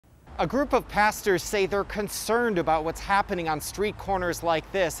A group of pastors say they're concerned about what's happening on street corners like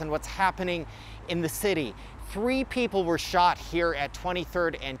this and what's happening in the city. 3 people were shot here at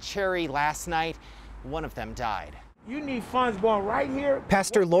 23rd and Cherry last night. One of them died. You need funds going right here.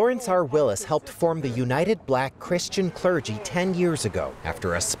 Pastor Lawrence R. Willis helped form the United Black Christian Clergy 10 years ago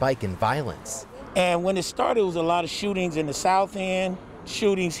after a spike in violence. And when it started, it was a lot of shootings in the South End,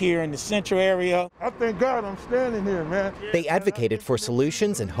 shootings here in the central area. I thank God I'm standing here, man. They advocated for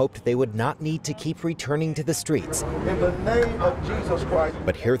solutions and hoped they would not need to keep returning to the streets. In the name of Jesus Christ.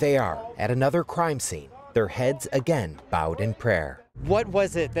 But here they are at another crime scene, their heads again bowed in prayer. What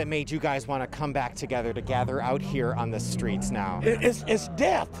was it that made you guys want to come back together to gather out here on the streets now? It's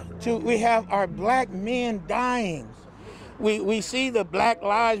death. We have our black men dying. We see the Black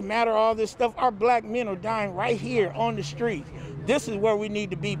Lives Matter, all this stuff. Our black men are dying right here on the street. This is where we need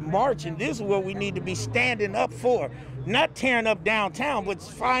to be marching. This is what we need to be standing up for. Not tearing up downtown, but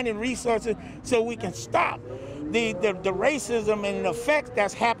finding resources so we can stop the racism and the effects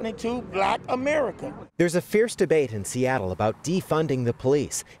that's happening to Black America. There's a fierce debate in Seattle about defunding the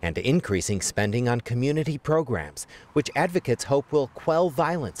police and increasing spending on community programs, which advocates hope will quell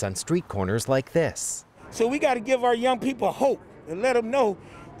violence on street corners like this. So we got to give our young people hope and let them know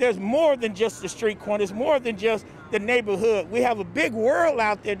there's more than just the street corner. There's more than just the neighborhood. We have a big world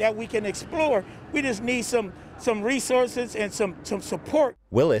out there that we can explore. We just need some resources and some support.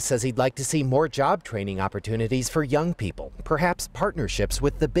 Willis says he'd like to see more job training opportunities for young people, perhaps partnerships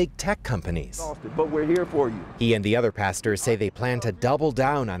with the big tech companies. But we're here for you. He and the other pastors say they plan to double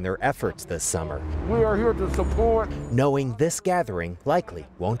down on their efforts this summer, We are here to support. knowing this gathering likely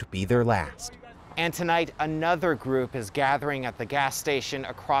won't be their last. And tonight, another group is gathering at the gas station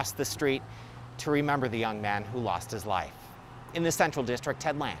across the street to remember the young man who lost his life. In the Central District,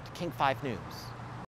 Ted Land, King 5 News.